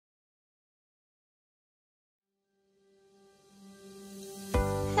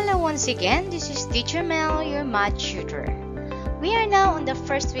once again, this is Teacher Mel, your math tutor. We are now on the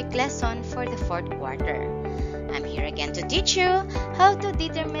first week lesson for the fourth quarter. I'm here again to teach you how to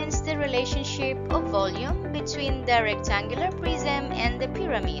determine the relationship of volume between the rectangular prism and the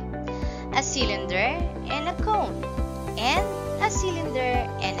pyramid, a cylinder and a cone, and a cylinder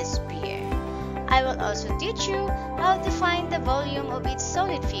and a sphere. I will also teach you how to find the volume of each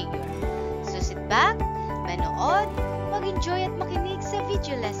solid figure. So sit back, manood, mag-enjoy at makinig sa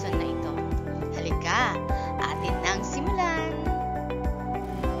video lesson na ito. Halika, atin nang simulan!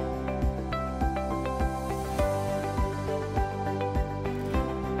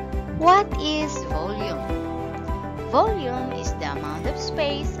 What is volume? Volume is the amount of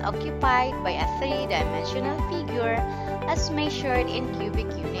space occupied by a three-dimensional figure as measured in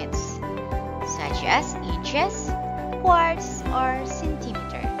cubic units, such as inches, quarts, or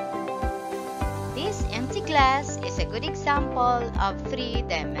centimeter. This empty glass is a good example of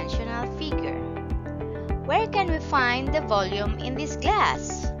three-dimensional figure. Where can we find the volume in this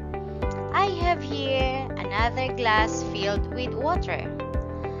glass? I have here another glass filled with water.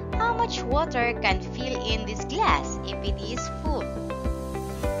 How much water can fill in this glass if it is full?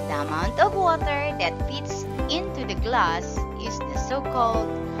 The amount of water that fits into the glass is the so-called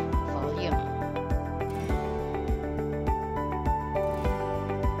volume.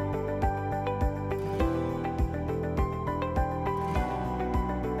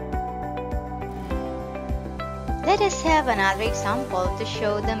 Let us have another example to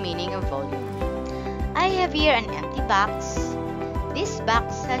show the meaning of volume. I have here an empty box. This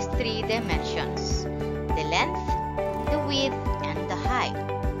box has three dimensions: the length, the width, and the height.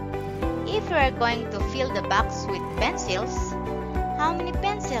 If we are going to fill the box with pencils, how many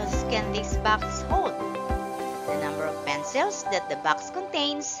pencils can this box hold? The number of pencils that the box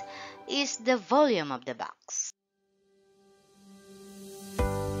contains is the volume of the box.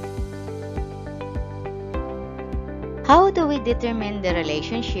 How do we determine the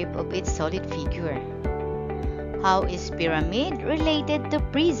relationship of its solid figure? How is pyramid related to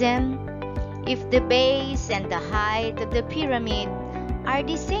prism if the base and the height of the pyramid are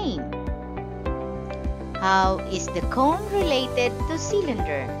the same? How is the cone related to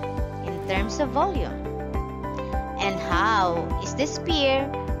cylinder in terms of volume? And how is the sphere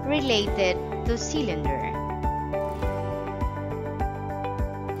related to cylinder?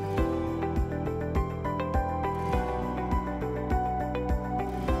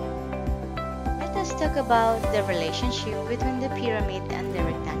 Let's talk about the relationship between the pyramid and the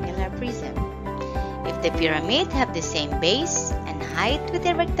rectangular prism. If the pyramid have the same base and height with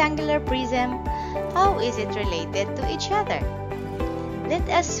the rectangular prism, how is it related to each other? Let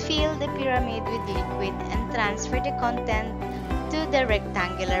us fill the pyramid with liquid and transfer the content to the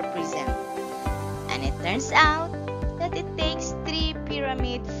rectangular prism. And it turns out that it takes 3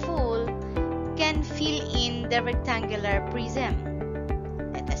 pyramid full can fill in the rectangular prism.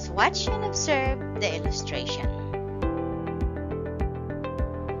 Let us watch and observe the illustration.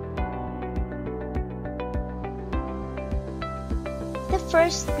 The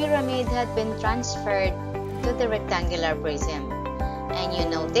first pyramid had been transferred to the rectangular prism, and you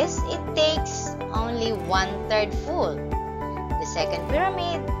notice it takes only 1/3 full. The second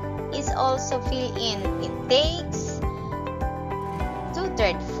pyramid is also filled in. It takes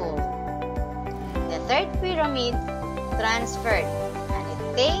 2/3 full. The third pyramid transferred, and it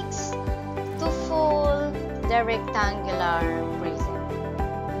takes to full the rectangular prism.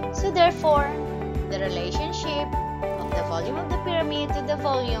 So therefore, the relationship of the volume of the pyramid to the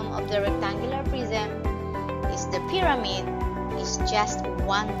volume of the rectangular prism is the pyramid is just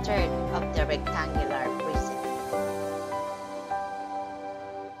 1/3 of the rectangular prism.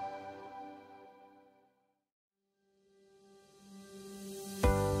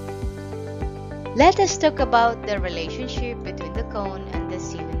 Let us talk about the relationship between the cone and the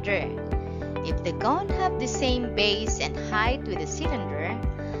cylinder. If the cone have the same base and height with the cylinder,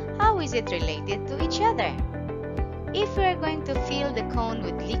 how is it related to each other? If we are going to fill the cone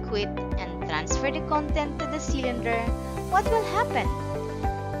with liquid and transfer the content to the cylinder, what will happen?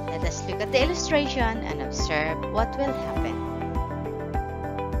 Let us look at the illustration and observe what will happen.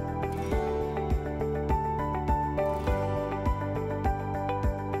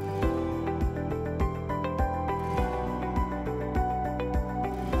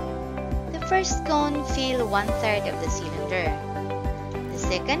 The first cone fill 1/3 of the cylinder. The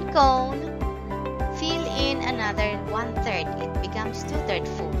second cone fill in another 1/3. It becomes 2/3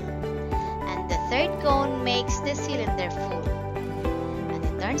 full. And the third cone makes the cylinder full. And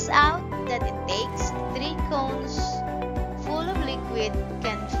it turns out that it takes 3 cones full of liquid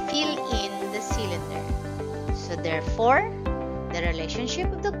can fill in the cylinder. So therefore, The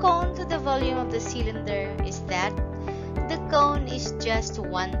relationship of the cone to the volume of the cylinder is that the cone is just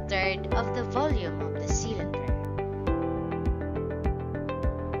 1/3 of the volume of the cylinder.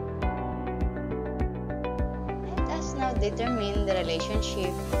 Let us now determine the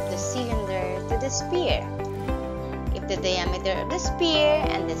relationship of the cylinder to the sphere. If the diameter of the sphere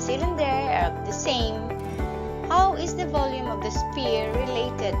and the cylinder are of the same, how is the volume of the sphere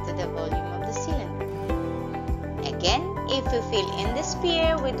related to the volume of the cylinder? Again, if we fill in the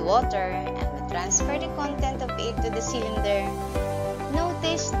sphere with water and we transfer the content of it to the cylinder,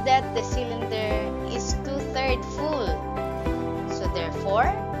 notice that the cylinder is 2/3 full. So therefore,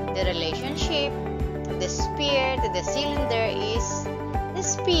 the relationship of the sphere to the cylinder is the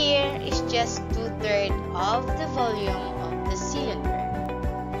sphere is just 2/3 of the volume of the cylinder.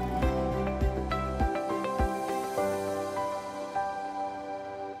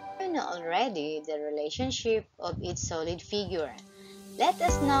 You know already the relationship of its solid figure. Let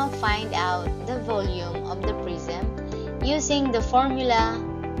us now find out the volume of the prism using the formula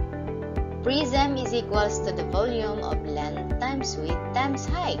prism is equals to the volume of length times width times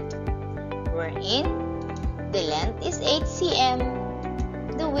height, wherein the length is 8 cm,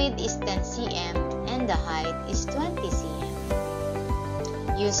 the width is 10 cm, and the height is 20 cm.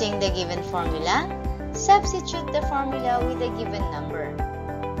 Using the given formula, substitute the formula with the given number.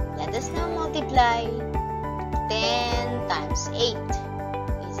 Let us now multiply 10 times 8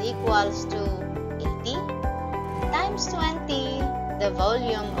 is equals to 80 times 20. The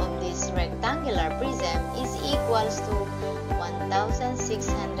volume of this rectangular prism is equals to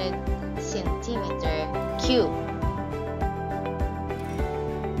 1,600 centimeter cube.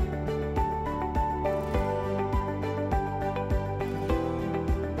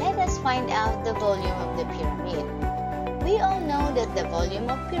 Let us find out the volume of the pyramid. We all know that the volume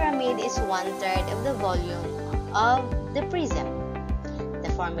of pyramid is 1/3 of the volume of the prism.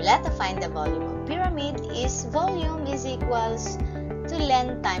 The formula to find the volume of pyramid is volume is equals to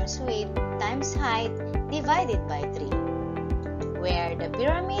length times width times height divided by 3, where the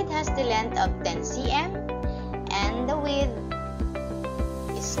pyramid has the length of 10 cm and the width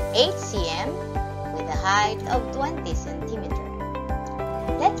is 8 cm with a height of 20 cm.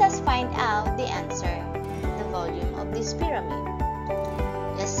 Let us find out the answer, the volume of this pyramid.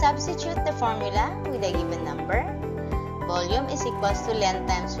 Let's substitute the formula with a given number. Volume is equals to length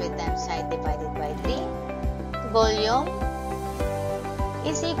times width times height divided by 3. Volume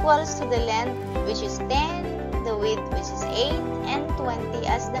is equals to the length, which is 10, the width, which is 8, and 20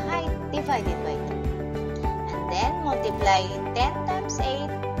 as the height divided by 3. And then multiply 10 times 8,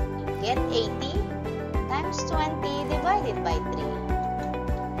 you get 80 times 20 divided by 3.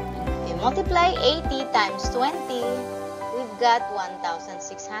 If you multiply 80 times 20, we've got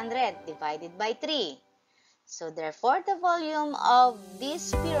 1,600 divided by 3. So therefore, the volume of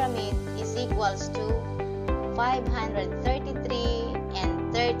this pyramid is equals to 533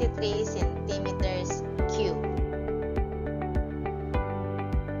 and 33 centimeters cube.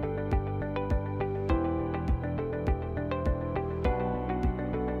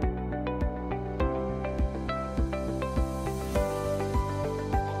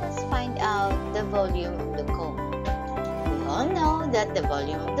 Let us find out the volume of the cone. We all know that the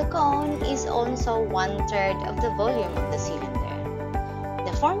volume of the cone is also 1/3 of the volume of the cylinder.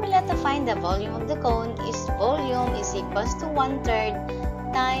 The formula to find the volume of the cone is volume is equals to 1/3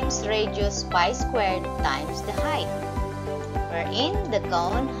 times radius pi squared times the height, wherein the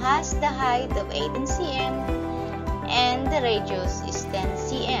cone has the height of 18 cm and the radius is 10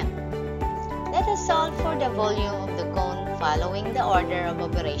 cm. Let us solve for the volume of the cone following the order of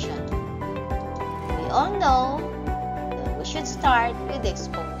operation. We all know that we should start with the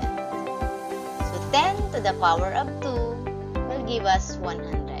exponent. So 10 to the power of 2 will give us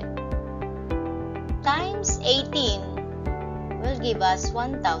 100. Times 18 will give us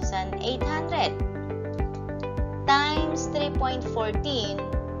 1,800. Times 3.14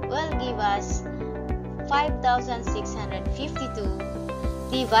 will give us 5,652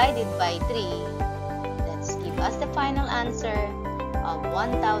 divided by 3. Let's give us the final answer of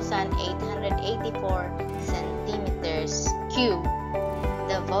 1,884 centimeters cube,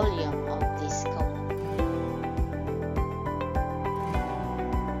 the volume of this cone.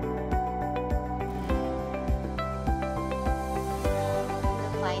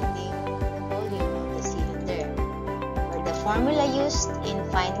 Finding the volume of the cylinder, where the formula used in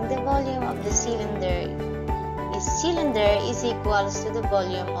finding the volume of the cylinder is equals to the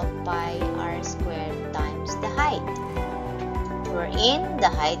volume of pi r squared times the height, wherein the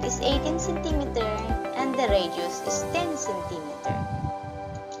height is 18 cm and the radius is 10 cm.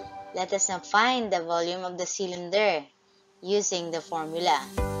 Let us now find the volume of the cylinder. using the formula.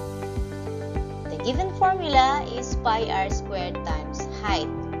 The given formula is pi r squared times height,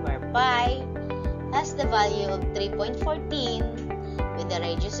 where pi has the value of 3.14 with the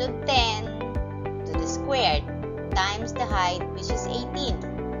radius of 10 to the squared times the height, which is 18.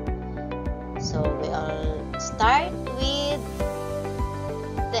 So we all start with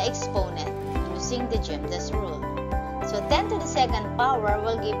the exponent using the Gemdas rule. So 10 to the second power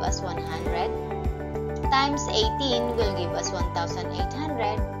will give us 100 times 18 will give us 1,800,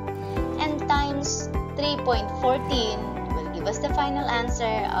 and times 3.14 will give us the final answer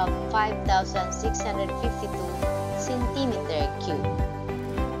of 5,652 centimeter cube.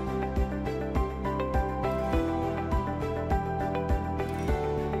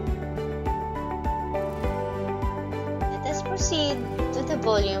 Let us proceed to the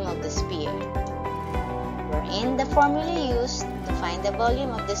volume of the sphere, wherein the formula used to find the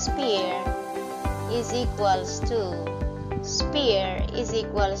volume of the sphere is equals to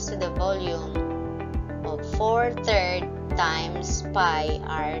the volume of 4/3 times pi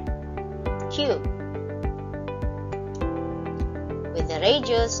r cube with the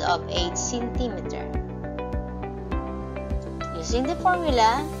radius of 8 centimeter. Using the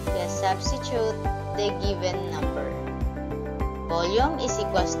formula, let's substitute the given number. Volume is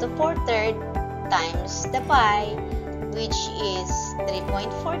equals to 4/3 times the pi, which is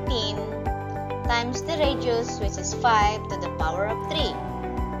 3.14, times the radius, which is 5 to the power of 3.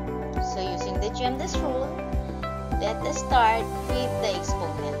 So using the Gemdas rule, let us start with the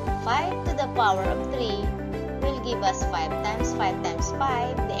exponent. 5 to the power of 3 will give us 5 times 5 times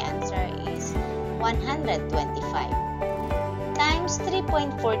 5. The answer is 125. Times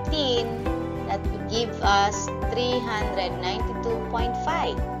 3.14, that will give us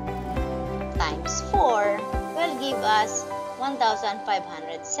 392.5. Times 4 will give us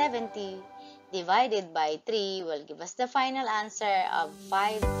 1,570. Divided by 3 will give us the final answer of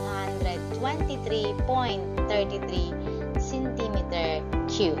 523.33 centimeter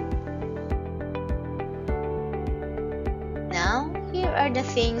cube. Now, here are the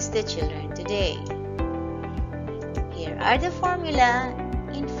things that you learned today. Here are the formula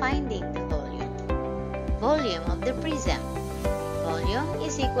in finding the volume. Volume of the prism. Volume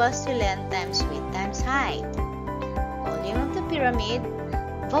is equals to length times width times height. Volume of the pyramid.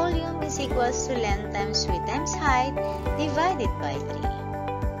 Volume is equals to length times width times height divided by 3.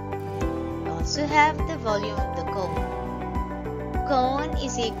 We also have the volume of the cone. Cone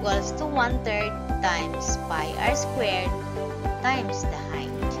is equals to 1/3 times pi r squared times the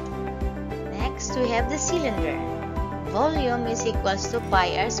height. Next, we have the cylinder. Volume is equals to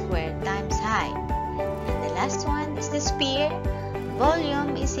pi r squared times height. And the last one is the sphere.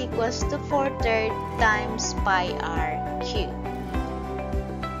 Volume is equals to 4/3 times pi r cubed.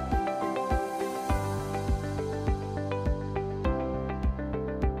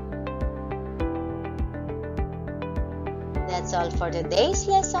 That's all for today's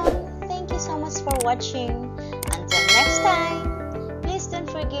lesson. Thank you so much for watching. Until next time, please don't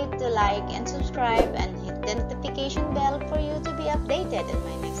forget to like and subscribe and hit the notification bell for you to be updated on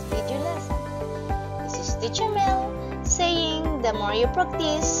my next video lesson. This is Teacher Mel saying, the more you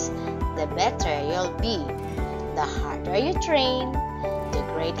practice, the better you'll be. The harder you train, the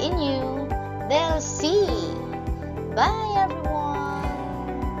great in you they'll see. Bye everyone.